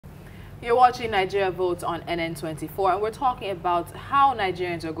You're watching Nigeria Votes on NN24, and we're talking about how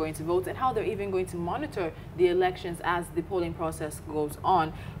Nigerians are going to vote and how they're even going to monitor the elections as the polling process goes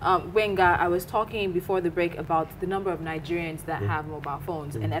on. Gbenga, I was talking before the break about the number of Nigerians that have mobile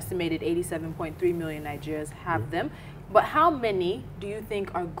phones. An estimated 87.3 million Nigerians have them. But how many do you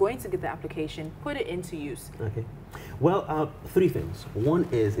think are going to get the application, put it into use? Okay. Well, three things. One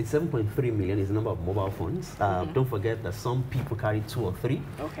is it's 7.3 million is the number of mobile phones. Don't forget that some people carry 2 or 3.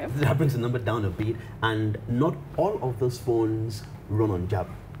 Okay. That brings the number down a bit. And not all of those phones run on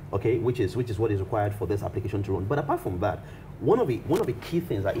Java, okay, which is what is required for this application to run. But apart from that, one of the key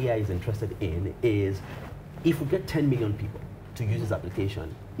things that AI is interested in is if we get 10 million people to use this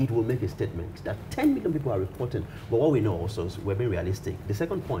application, it will make a statement that 10 million people are reporting. But what we know also is we're being realistic. The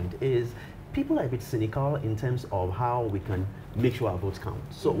second point is people are a bit cynical in terms of how we can make sure our votes count.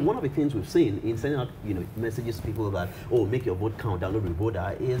 So one of the things we've seen in sending out messages to people that, oh, make your vote count, download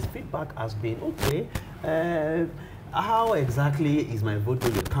ReVoDa, is feedback has been, okay, how exactly is my vote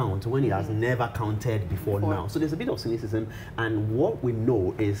going to count when it has never counted before now? So there's a bit of cynicism, and what we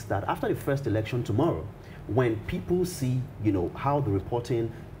know is that after the first election tomorrow, when people see, how the reporting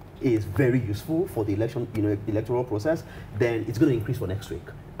is very useful for the election, electoral process, then it's going to increase for next week.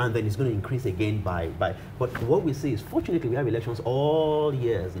 And then it's going to increase again but what we see is, fortunately, we have elections all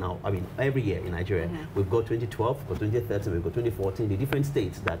years now. I mean, every year in Nigeria. We've got 2012, we've got 2013, we've got 2014, the different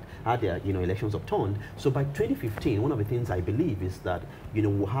states that had their, elections upturned. So by 2015, one of the things I believe is that,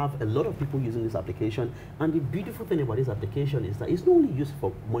 we'll have a lot of people using this application. And the beautiful thing about this application is that it's not only used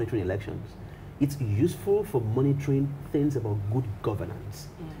for monitoring elections, it's useful for monitoring things about good governance.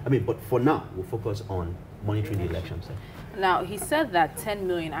 I mean, but for now, we'll focus on monitoring the elections. Now, he said that 10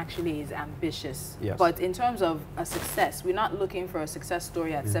 million actually is ambitious. Yes. But in terms of a success, we're not looking for a success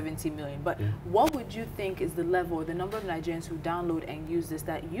story at 70 million. But what would you think is the level or the number of Nigerians who download and use this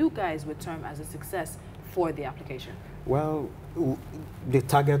that you guys would term as a success for the application? Well, the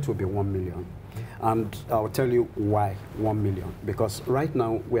target will be 1 million. And I'll tell you why 1 million. Because right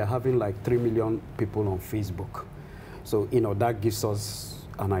now, we are having like 3 million people on Facebook. So, that gives us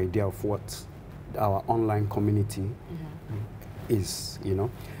an idea of what our online community is,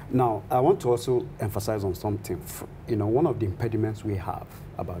 Now, I want to also emphasize on something. One of the impediments we have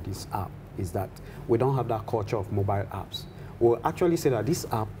about this app is that we don't have that culture of mobile apps. We'll actually say that this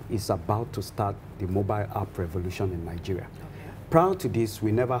app is about to start the mobile app revolution in Nigeria. Prior to this,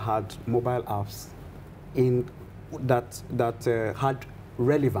 we never had mobile apps that had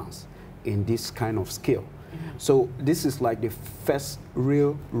relevance in this kind of scale. So this is like the first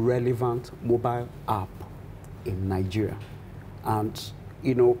real relevant mobile app in Nigeria. And,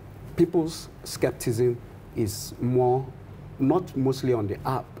 people's skepticism is not mostly on the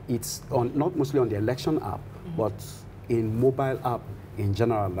app, it's not mostly on the election app, but in mobile app in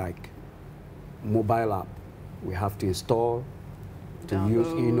general, like mobile app, we have to install,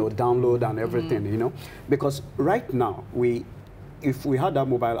 download and everything, Because right now, if we had that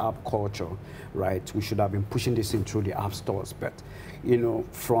mobile app culture, right, we should have been pushing this in through the app stores. But,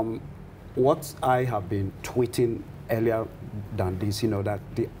 from what I have been tweeting earlier than this, that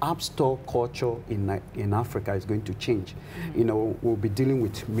the app store culture in Africa is going to change. We'll be dealing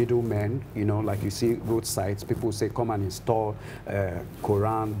with middlemen, like you see roadsides, people say, come and install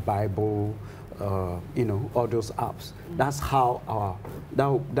Quran, Bible, all those apps. That's how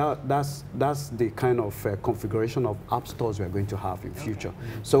that's the kind of configuration of app stores we're going to have in future.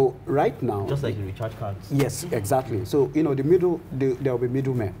 So right now, just like the recharge cards. Yes, exactly. So there'll be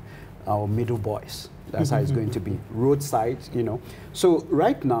middlemen, or middle boys. That's how it's going to be. Roadside, So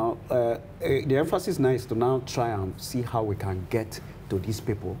right now, the emphasis now is to now try and see how we can get to these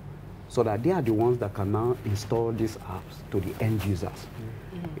people, so that they are the ones that can now install these apps to the end users.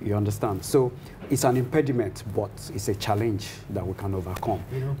 You understand? So it's an impediment, but it's a challenge that we can overcome.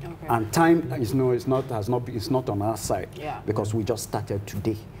 And time is not on our side, because we just started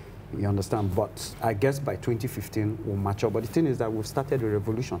today. You understand? But I guess by 2015 we'll mature. But the thing is that we've started a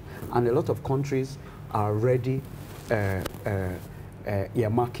revolution, and a lot of countries are already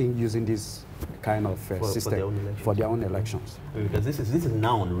earmarking using this kind of system for their own elections. Because this is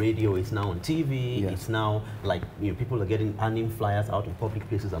now on radio, it's now on TV, it's now like people are handing flyers out in public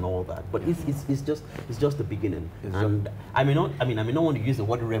places and all that. But it's just the beginning. And I may not want to use the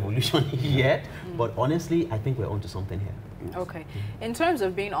word revolution yet, but honestly, I think we're onto something here. Okay. In terms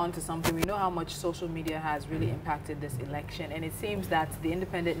of being onto something, we know how much social media has really impacted this election, and it seems that the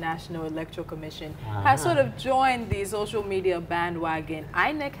Independent National Electoral Commission has sort of joined the social media bandwagon.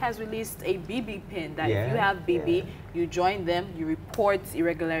 INEC has released a BB pin that if you have BB, You join them, you report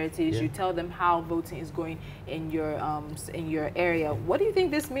irregularities, you tell them how voting is going in your area. What do you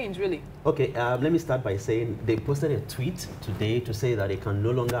think this means, really? Okay, let me start by saying they posted a tweet today to say that they can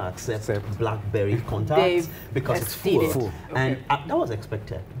no longer accept BlackBerry contacts because it's full. Okay. And that was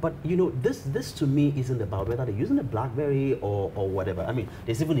expected. But you know, this to me isn't about whether they're using a BlackBerry or whatever. I mean,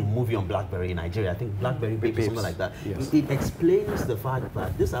 there's even a movie on BlackBerry in Nigeria. I think BlackBerry Babes or something like that. Yes. It explains the fact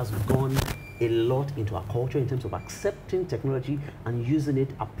that this has gone a lot into our culture in terms of accepting technology and using it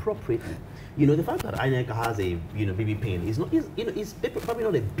appropriately. You know, the fact that INEC has a BB pin is not, is probably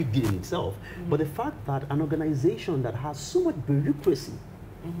not a big deal in itself, but the fact that an organization that has so much bureaucracy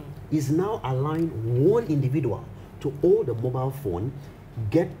is now allowing one individual to hold a mobile phone,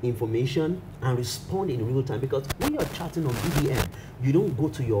 get information and respond in real time. Because when you're chatting on BBM, you don't go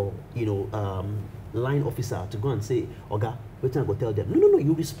to your line officer to go and say, Oga, wait till I go tell them. No,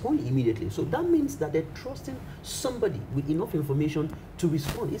 you respond immediately. So that means that they're trusting somebody with enough information to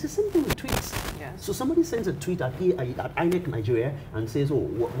respond. It's the same thing with tweets. Yes. So somebody sends a tweet at INEC Nigeria and says, oh,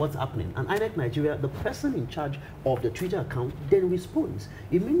 what's happening? And INEC Nigeria, the person in charge of the Twitter account, then responds.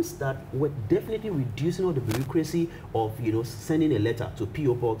 It means that we're definitely reducing all the bureaucracy of, sending a letter to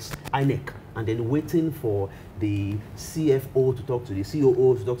PO Box INEC and then waiting for the CFO to talk to the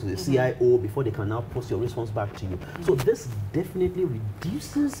COO to talk to the CIO before they can now post your response back to you. So this definitely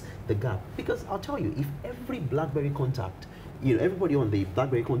reduces the gap, because I'll tell you, if every BlackBerry contact, everybody on the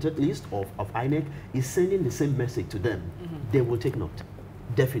BlackBerry contact list of INEC is sending the same message to them, they will take note,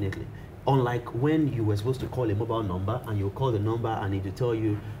 definitely. Unlike when you were supposed to call a mobile number and you call the number and it will tell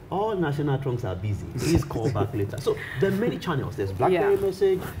you, all national trunks are busy, please call back later. So there are many channels. There's BlackBerry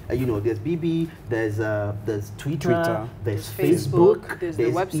message, there's BB, there's Twitter, there's Facebook, there's the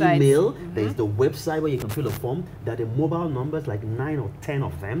website, email, there's the website where you can fill a form. There are the mobile numbers, like 9 or 10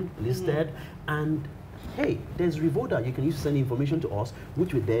 of them listed. And hey, there's ReVoDa. You can use to send information to us,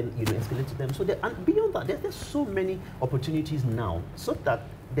 which we then escalate to them. So and beyond that, there's so many opportunities now, so that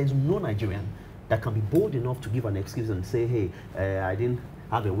there's no Nigerian that can be bold enough to give an excuse and say, hey, I didn't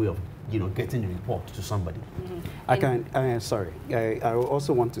have a way of getting the report to somebody. I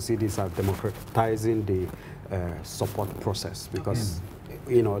also want to see this as democratizing the support process, because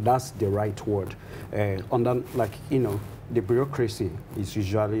that's the right word. The bureaucracy is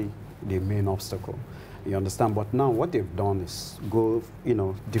usually the main obstacle. You understand? But now what they've done is go,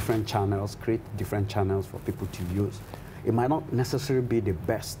 different channels, create different channels for people to use. It might not necessarily be the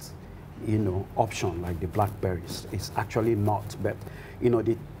best, option like the BlackBerries. It's actually not. But,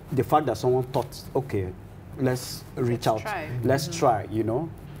 the fact that someone thought, okay, let's reach out, let's try,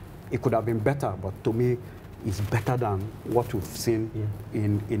 it could have been better, but to me, it's better than what we've seen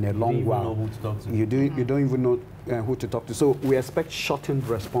in a long while. You don't even know who to talk to. So we expect shortened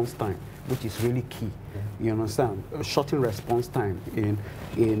response time, which is really key. You understand? Shortened response time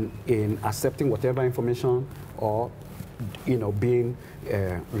in accepting whatever information or being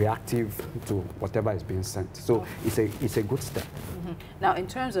reactive to whatever is being sent. So it's a good step. Now, in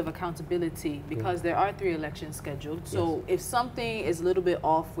terms of accountability, because there are 3 elections scheduled, so if something is a little bit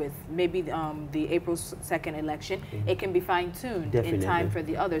off with maybe the April 2nd election, it can be fine-tuned in time for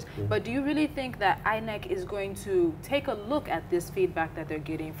the others. But do you really think that INEC is going to take a look at this feedback that they're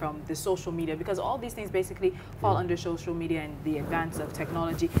getting from the social media? Because all these things basically fall under social media and the advance of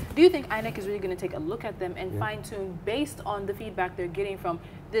technology. Do you think INEC is really going to take a look at them and fine-tune based on the feedback they're getting from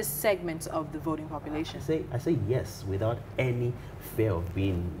this segment of the voting population? I say yes, without any fear of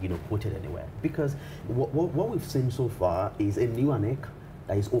being quoted anywhere, because what we've seen so far is a new INEC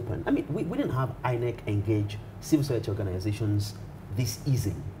that is open. I mean, we didn't have INEC engage civil society organizations this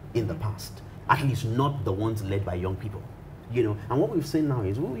easily in the past, at least not the ones led by young people. And what we've seen now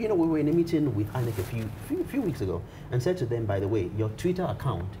is, we were in a meeting with INEC a few weeks ago and said to them, by the way, your Twitter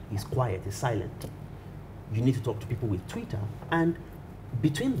account is quiet, is silent. You need to talk to people with Twitter. And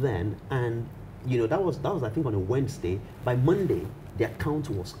between then and that was I think on a Wednesday, by Monday the account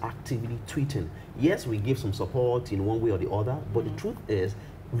was actively tweeting. Yes, we gave some support in one way or the other, but the truth is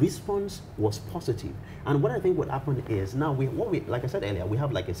response was positive. And what I think what happened is, now like I said earlier, we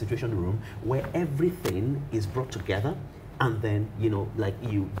have like a situation room where everything is brought together, and then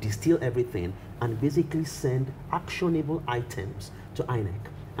you distill everything and basically send actionable items to INEC.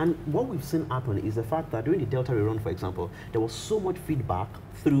 And what we've seen happen is the fact that during the Delta rerun, for example, there was so much feedback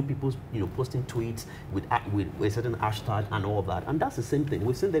through people's posting tweets with a certain hashtag and all of that. And that's the same thing.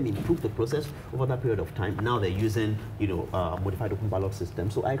 We've seen them improve the process over that period of time. Now they're using modified open ballot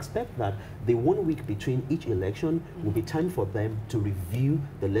system. So I expect that the 1 week between each election will be time for them to review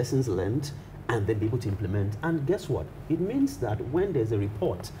the lessons learned and then be able to implement. And guess what? It means that when there's a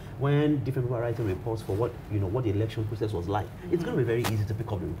report, when different people are writing reports for what, what the election process was like, it's going to be very easy to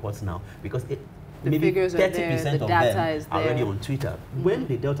pick up the reports now, because maybe 30% of them are already on Twitter. When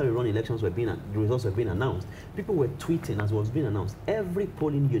the Delta rerun elections the results were being announced, people were tweeting as it was being announced. Every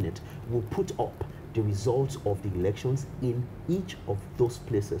polling unit will put up the results of the elections in each of those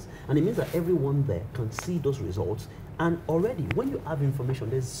places. And it means that everyone there can see those results. And already, when you have information,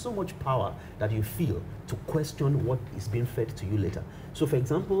 there's so much power that you feel to question what is being fed to you later. So, for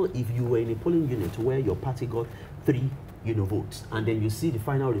example, if you were in a polling unit where your party got 3 votes, and then you see the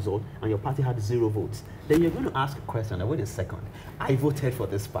final result and your party had 0 votes, then you're going to ask a question, now, wait a second, I voted for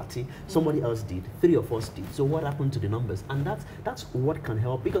this party, somebody else did, 3 of us did, so what happened to the numbers? And that's what can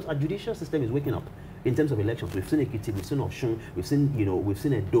help, because our judicial system is waking up in terms of elections. We've seen Ekiti, we've seen Osun, we've seen, we've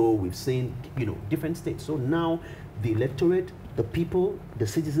seen Edo, we've seen, different states. So now the electorate, the people, the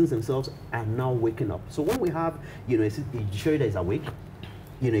citizens themselves are now waking up. So when we have, a judiciary that is awake,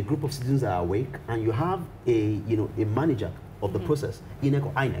 a group of citizens that are awake, and you have a manager of the process,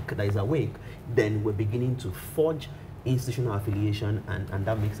 INEC, that is awake, then we're beginning to forge institutional affiliation, and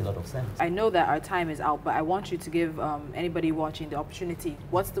that makes a lot of sense. I know that our time is out, but I want you to give anybody watching the opportunity.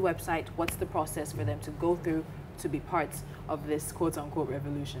 What's the website? What's the process for them to go through to be parts of this quote-unquote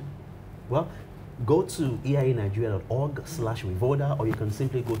revolution? Well, go to EnoughisEnough.org/ReVoDa, or you can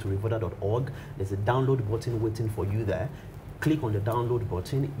simply go to ReVoDa.org. There's a download button waiting for you there. Click on the download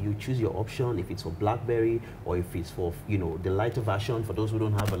button, you choose your option, if it's for BlackBerry or if it's for, the lighter version for those who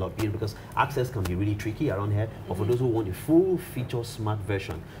don't have a lot, because access can be really tricky around here. But for those who want the full feature smart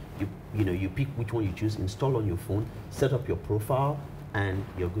version, you pick which one you choose, install on your phone, set up your profile, and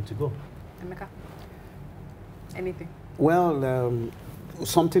you're good to go. Emeka, anything? Well,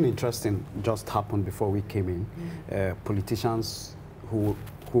 something interesting just happened before we came in. Politicians who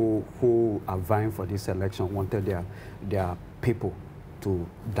are vying for this election wanted their people to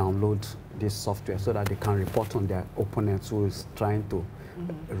download this software so that they can report on their opponents who is trying to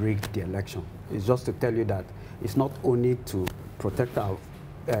rig the election. It's just to tell you that it's not only to protect our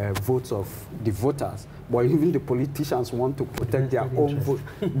votes of the voters, but even the politicians want to protect their own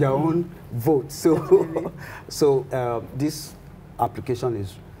vote, So, this application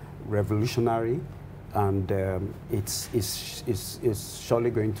is revolutionary, and it's surely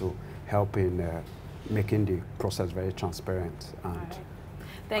going to help in making the process very transparent and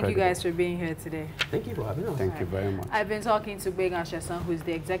Thank you guys for being here today. Thank you for having us. Thank you very much. I've been talking to Gbenga Sesan, who is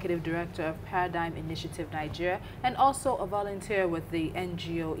the Executive Director of Paradigm Initiative Nigeria, and also a volunteer with the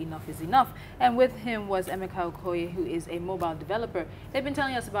NGO Enough is Enough. And with him was Emeka Okoye, who is a mobile developer. They've been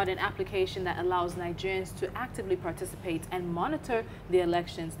telling us about an application that allows Nigerians to actively participate and monitor the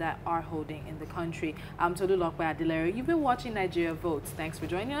elections that are holding in the country. I'm Tolulokwe Adelere. You've been watching Nigeria Votes. Thanks for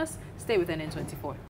joining us. Stay with NN24.